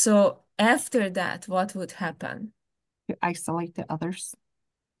 So after that, what would happen? You isolate the others.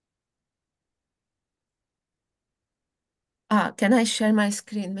 Can I share my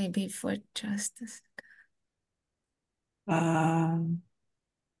screen maybe for just a second?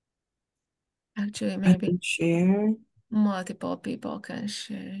 Actually, maybe I can share. Multiple people can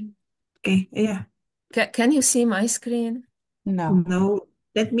share. Okay, yeah. Can you see my screen? No. No,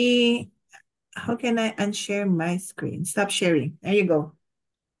 let me, how can I unshare my screen? Stop sharing. There you go.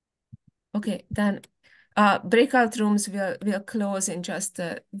 Okay, then breakout rooms will close in just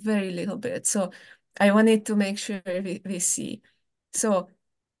a very little bit. So I wanted to make sure we see. So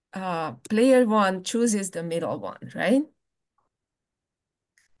player 1 chooses the middle one, right?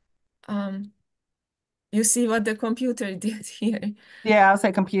 You see what the computer did here? Yeah, I'll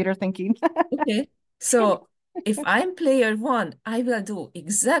say computer thinking. Okay, so if I'm player 1, I will do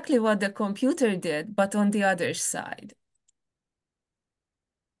exactly what the computer did, but on the other side.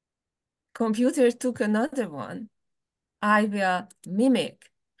 Computer took another one. I will mimic,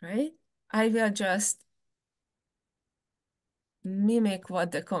 right? I will just mimic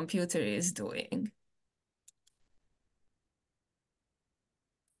what the computer is doing.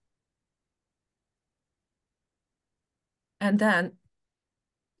 And then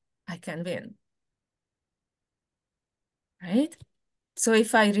I can win, right? So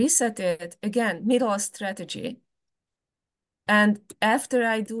if I reset it, again, middle strategy. And after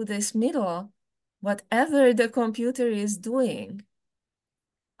I do this middle, whatever the computer is doing,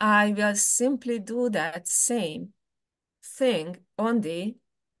 I will simply do that same thing on the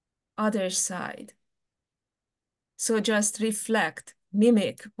other side. So just reflect,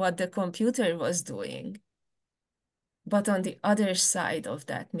 mimic what the computer was doing, but on the other side of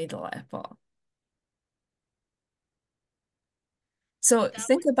that middle apple. So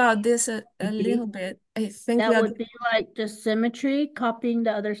think about this a little bit. I think that would be like just symmetry, copying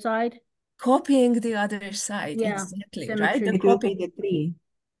the other side. Copying the other side, Yeah, exactly, symmetry. right? The It will copy. be the 3.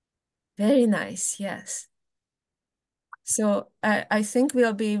 Very nice, yes. So I think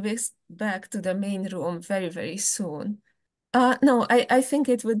we'll be back to the main room very, very soon. No, I think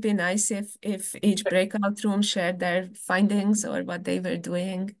it would be nice if each breakout room shared their findings or what they were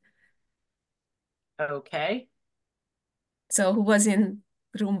doing. Okay. So who was in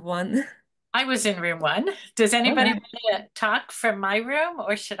room 1? I was in room 1. Does anybody Okay. want to talk from my room,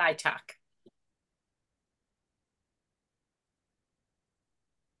 or should I talk?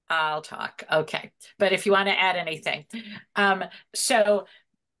 I'll talk. Okay. But if you want to add anything. So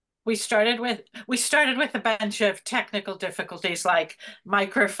we started with a bunch of technical difficulties like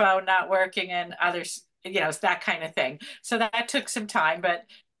microphone not working and others, that kind of thing. So that took some time, but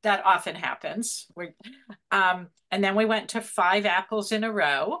that often happens. And then we went to 5 apples in a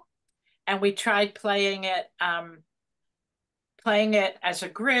row, and we tried playing it as a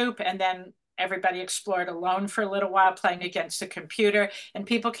group, and then everybody explored alone for a little while, playing against the computer. And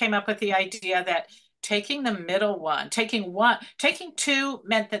people came up with the idea that taking the middle one, taking 2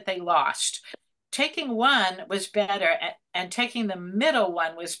 meant that they lost. Taking 1 was better, and taking the middle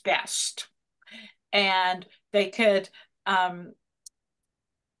one was best. And they could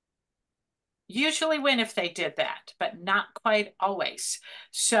usually win if they did that, but not quite always.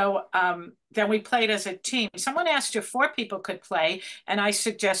 So then we played as a team. Someone asked if 4 people could play, and I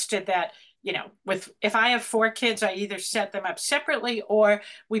suggested that, if I have 4 kids, I either set them up separately or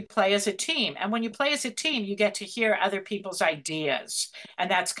we play as a team. And when you play as a team, you get to hear other people's ideas, and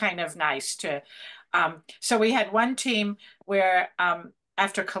that's kind of nice to. So we had one team where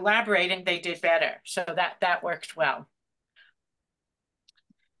after collaborating, they did better. So that worked well.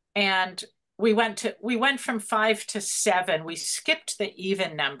 And we went from 5 to 7. We skipped the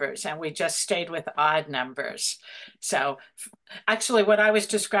even numbers and we just stayed with odd numbers. So actually what I was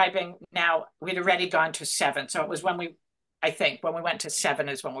describing now, we'd already gone to 7. So it was when we went to 7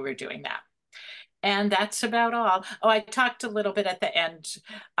 is when we were doing that. And that's about all. Oh, I talked a little bit at the end.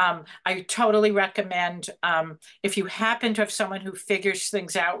 I totally recommend if you happen to have someone who figures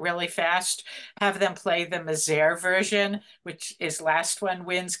things out really fast, have them play the Mazer version, which is last one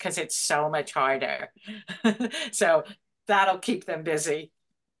wins because it's so much harder. So that'll keep them busy.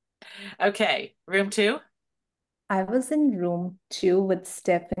 Okay, room 2. I was in room 2 with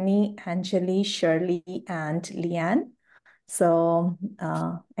Stephanie, Angeli, Shirley, and Leanne. So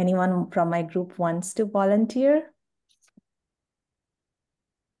anyone from my group wants to volunteer?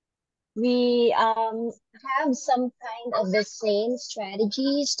 We have some kind of the same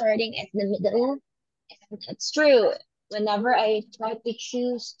strategy starting at the middle. And it's true. Whenever I try to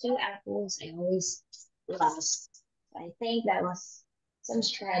choose 2 apples, I always lost. So I think that was some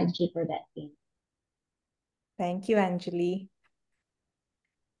strategy for that game. Thank you, Angeli.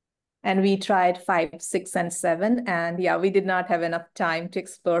 And we tried 5, 6, and 7. And yeah, we did not have enough time to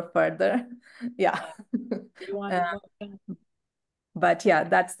explore further. Yeah. But yeah,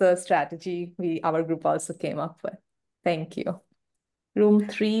 that's the strategy our group also came up with. Thank you. Room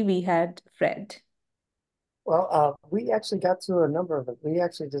 3, we had Fred. Well, we actually got to a number of them. We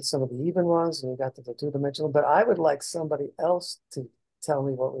actually did some of the even ones and we got to the 2-dimensional, but I would like somebody else to tell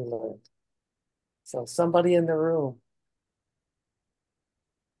me what we learned. So somebody in the room.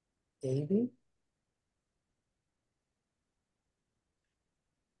 Amy?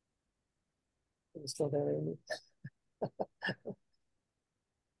 Are you still there, Amy?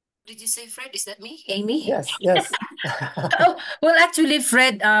 Did you say Fred? Is that me, Amy? Yes, yes. Oh, well, actually,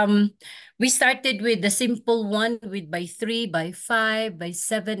 Fred, we started with the simple one with by 3, by 5, by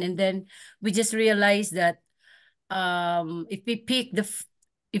 7, and then we just realized that if we pick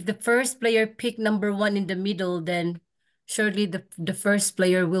if the first player pick number 1 in the middle, then surely the first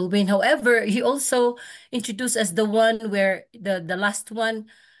player will win. However, he also introduced us the one where the last one,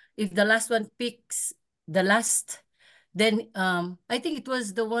 if the last one picks the last, then I think it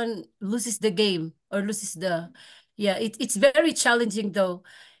was the one loses the game or loses the, yeah, it's very challenging though.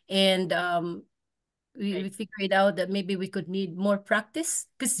 And we figured out that maybe we could need more practice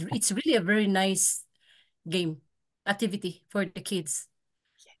because it's really a very nice game activity for the kids.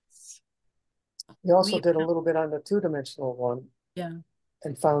 Yes. We also did a little bit on the 2-dimensional one. Yeah.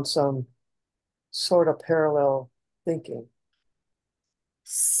 And found some sort of parallel thinking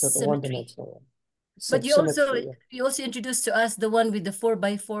to the 1-dimensional one. But you also introduced to us the one with the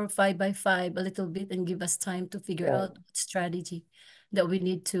 4x4, 5x5 a little bit and give us time to figure out what strategy that we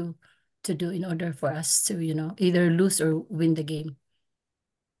need to do in order for us to, either lose or win the game.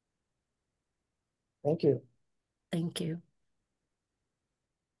 Thank you. Thank you.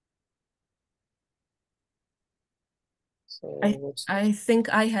 So I think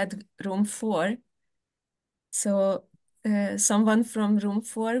I had room 4. So someone from room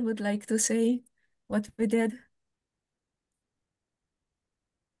 4 would like to say what we did?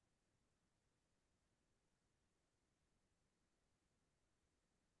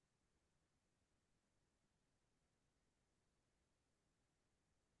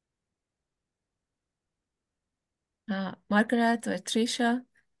 Margaret or Trisha?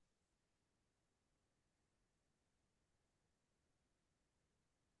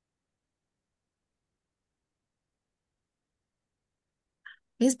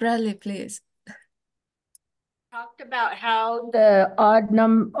 Miss Bradley, please. Talked about how the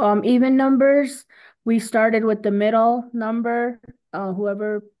even numbers, we started with the middle number,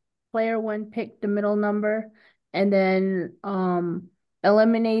 whoever player 1 picked the middle number, and then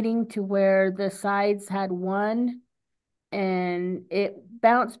eliminating to where the sides had 1 and it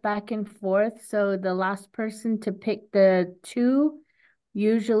bounced back and forth, so the last person to pick the 2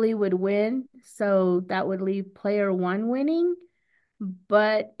 usually would win, so that would leave player 1 winning.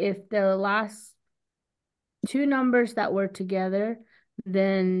 But if the last 2 numbers that were together,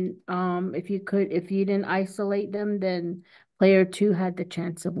 then if you didn't isolate them, then player 2 had the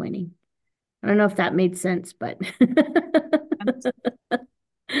chance of winning. I don't know if that made sense, but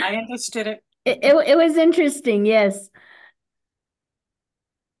I understood it. It was interesting, yes.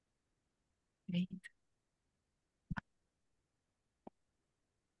 Great.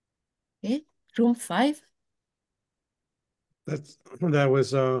 Okay, room 5. That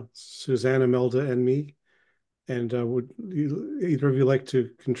was Susanna, Melda, and me. And would either of you like to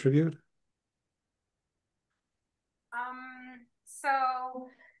contribute? So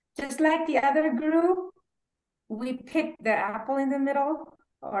just like the other group, we picked the apple in the middle,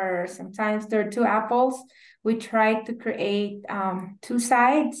 or sometimes there are 2 apples. We tried to create 2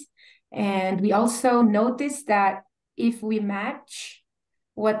 sides. And we also noticed that if we match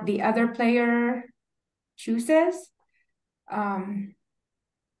what the other player chooses,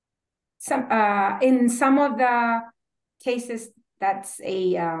 in some of the cases, that's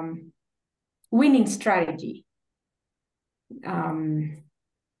a winning strategy.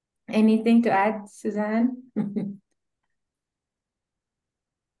 Anything to add, Suzanne?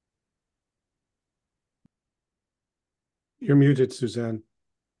 You're muted, Suzanne.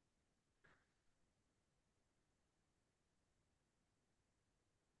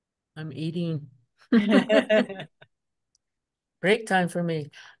 I'm eating. Break time for me.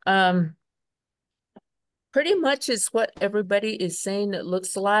 Pretty much is what everybody is saying it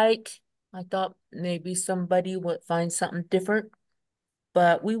looks like. I thought maybe somebody would find something different,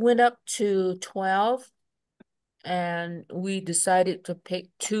 but we went up to 12 and we decided to pick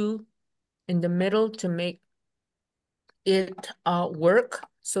 2 in the middle to make it work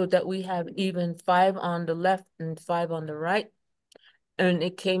so that we have even 5 on the left and 5 on the right. And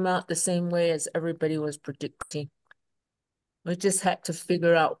it came out the same way as everybody was predicting. We just had to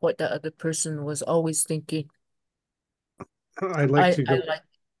figure out what the other person was always thinking. I'd like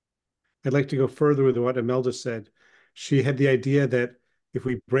to go further with what Imelda said. She had the idea that if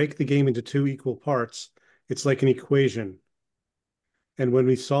we break the game into 2 equal parts, it's like an equation. And when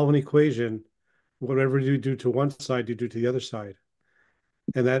we solve an equation, whatever you do to one side, you do to the other side.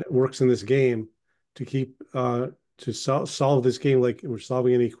 And that works in this game to keep to solve this game like we're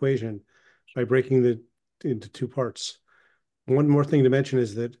solving an equation by breaking it into 2 parts. One more thing to mention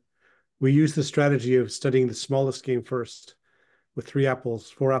is that we use the strategy of studying the smallest game first with 3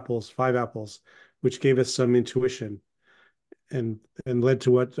 apples, 4 apples, 5 apples, which gave us some intuition and led to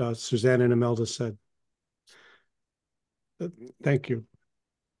what Suzanne and Imelda said. Thank you.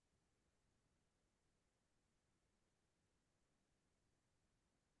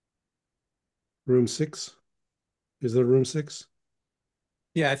 Room 6. Is there room 6?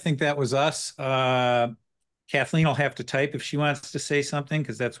 Yeah, I think that was us. Kathleen will have to type if she wants to say something,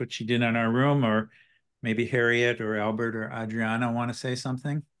 because that's what she did in our room, or maybe Harriet or Albert or Adriana want to say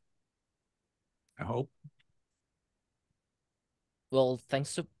something. I hope. Well,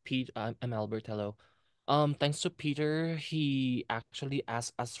 thanks to Pete, I'm Albert, hello. Thanks to Peter, he actually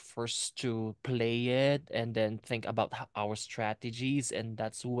asked us first to play it and then think about our strategies, and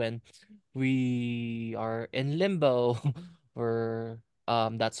that's when we are in limbo, or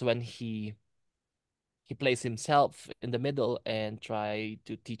that's when he plays himself in the middle and try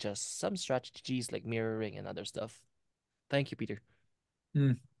to teach us some strategies like mirroring and other stuff. Thank you, Peter.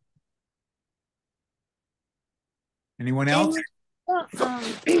 Anyone else? Well,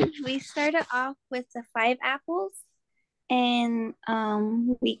 we started off with the 5 apples, and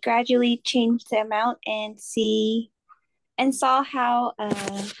we gradually changed them out and saw how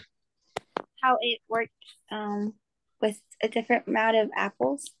it worked with a different amount of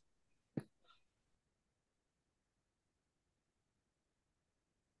apples.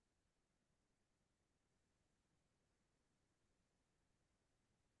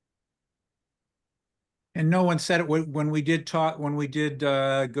 And no one said it when we did talk, when we did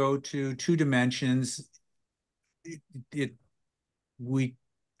go to 2 dimensions, we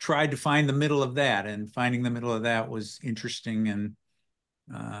tried to find the middle of that, and finding the middle of that was interesting and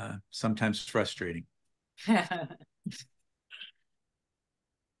sometimes frustrating.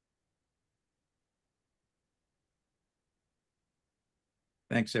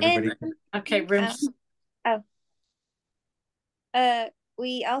 Thanks, everybody. Okay, rooms.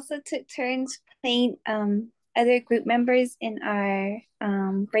 We also took turns playing other group members in our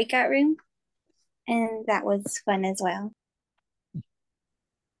breakout room, and that was fun as well.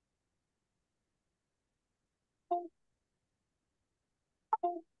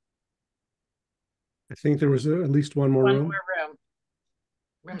 I think there was at least one more room. One more room.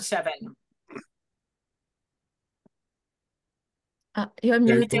 Room 7. You're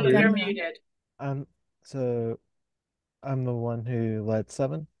muted. You're muted. So I'm the one who led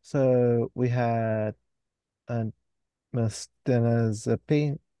 7. So we had Miss Dana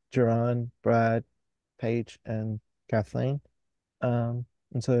Zippy, Jerron, Brad, Paige, and Kathleen. And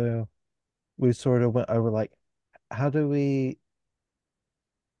so we sort of went over like,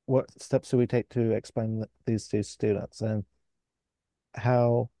 what steps do we take to explain these to students, and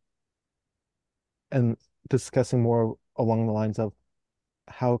and discussing more along the lines of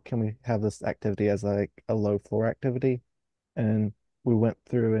how can we have this activity as like a low floor activity. And we went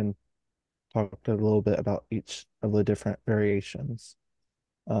through and talked a little bit about each of the different variations.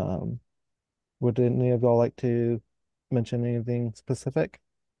 Would any of y'all like to mention anything specific?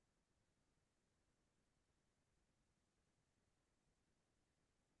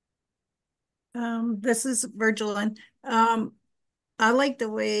 This is Virgilin. I like the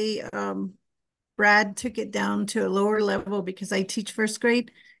way Brad took it down to a lower level because I teach first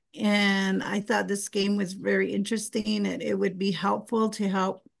grade, And I thought this game was very interesting and it would be helpful to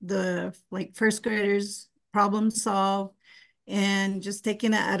help the first graders problem solve and just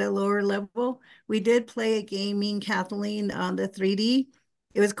taking it at a lower level. We did play a game, me and Kathleen, on the 3D.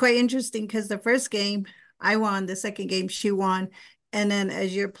 It was quite interesting because the first game I won, the second game she won. And then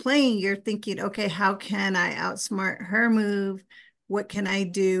as you're playing, you're thinking, okay, how can I outsmart her move? What can I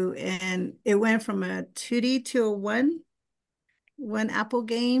do? And it went from a 2D to a one apple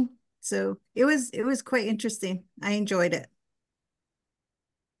game. So it was quite interesting. I enjoyed it.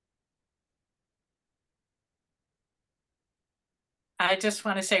 I just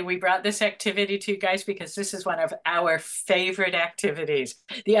want to say we brought this activity to you guys because this is one of our favorite activities.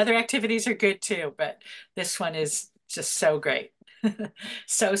 The other activities are good too, but this one is just so great.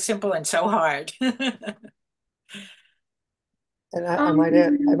 So simple and so hard. And I might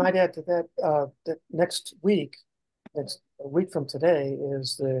add to that, that next a week from today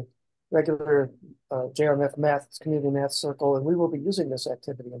is the regular JRMF math, community math circle, and we will be using this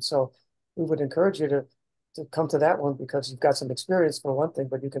activity. And so we would encourage you to come to that one because you've got some experience for one thing,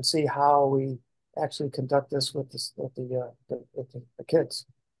 but you can see how we actually conduct this with the kids.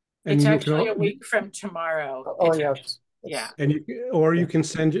 And it's you actually can, a week from tomorrow. Oh, yeah. Yeah. And you can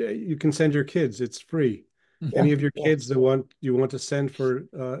send your kids. It's free. Any of your kids that you want to send for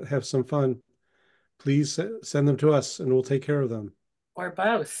have some fun, please send them to us and we'll take care of them. Or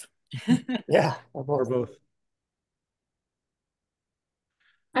both. Yeah, or both.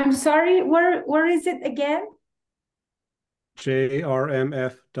 I'm sorry, where is it again?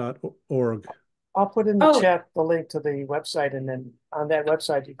 JRMF.org. I'll put in the chat the link to the website, and then on that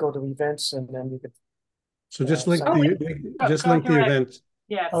website you go to events, and then you can. So just link the event.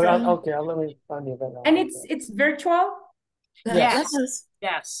 Yeah. Okay. Let me find the event. And it's virtual? Yes.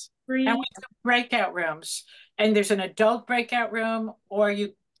 Yes. Free. And we have breakout rooms. And there's an adult breakout room, or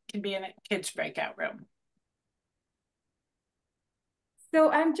you can be in a kids breakout room. So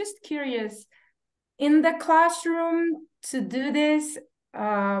I'm just curious, in the classroom to do this,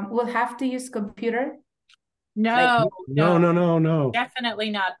 we'll have to use computer? No, no. Definitely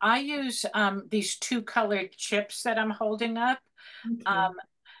not. I use these two colored chips that I'm holding up. Okay.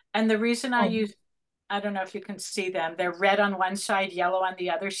 And the reason I use, I don't know if you can see them, they're red on one side, yellow on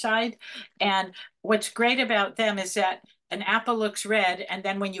the other side. And what's great about them is that an apple looks red, and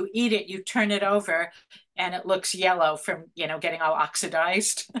then when you eat it, you turn it over and it looks yellow from, getting all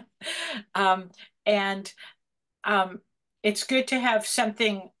oxidized. And it's good to have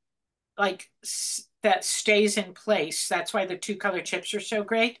something like that stays in place. That's why the two color chips are so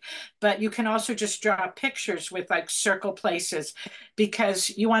great. But you can also just draw pictures with like circle places, because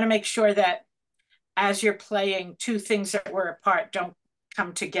you want to make sure that as you're playing, two things that were apart don't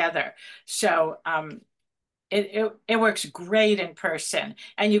come together. So it works great in person,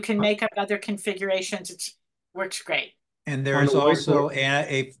 and you can make up other configurations. It works great. And there's also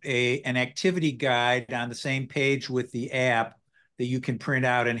an activity guide on the same page with the app that you can print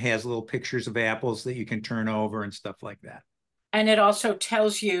out and has little pictures of apples that you can turn over and stuff like that. And it also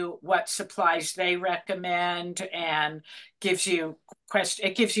tells you what supplies they recommend and gives you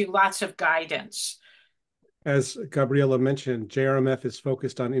lots of guidance. As Gabriela mentioned, JRMF is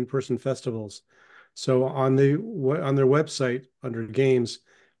focused on in-person festivals. So on their website under games,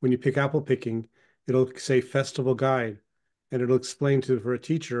 when you pick apple picking, it'll say festival guide, and it'll explain for a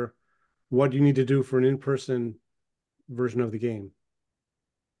teacher what you need to do for an in-person version of the game.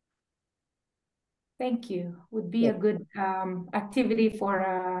 Thank you. Would be a good activity for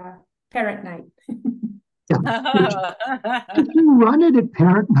a parent night. If you run it at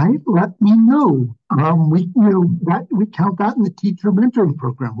parent night, let me know. We count that in the teacher mentoring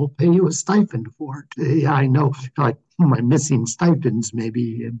program. We'll pay you a stipend for it. Yeah, I know, like my missing stipends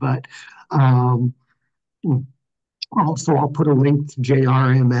maybe, but also I'll put a link to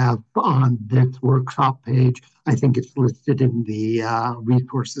JRMF on this workshop page. I think it's listed in the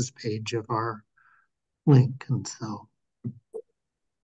resources page of our link, and so.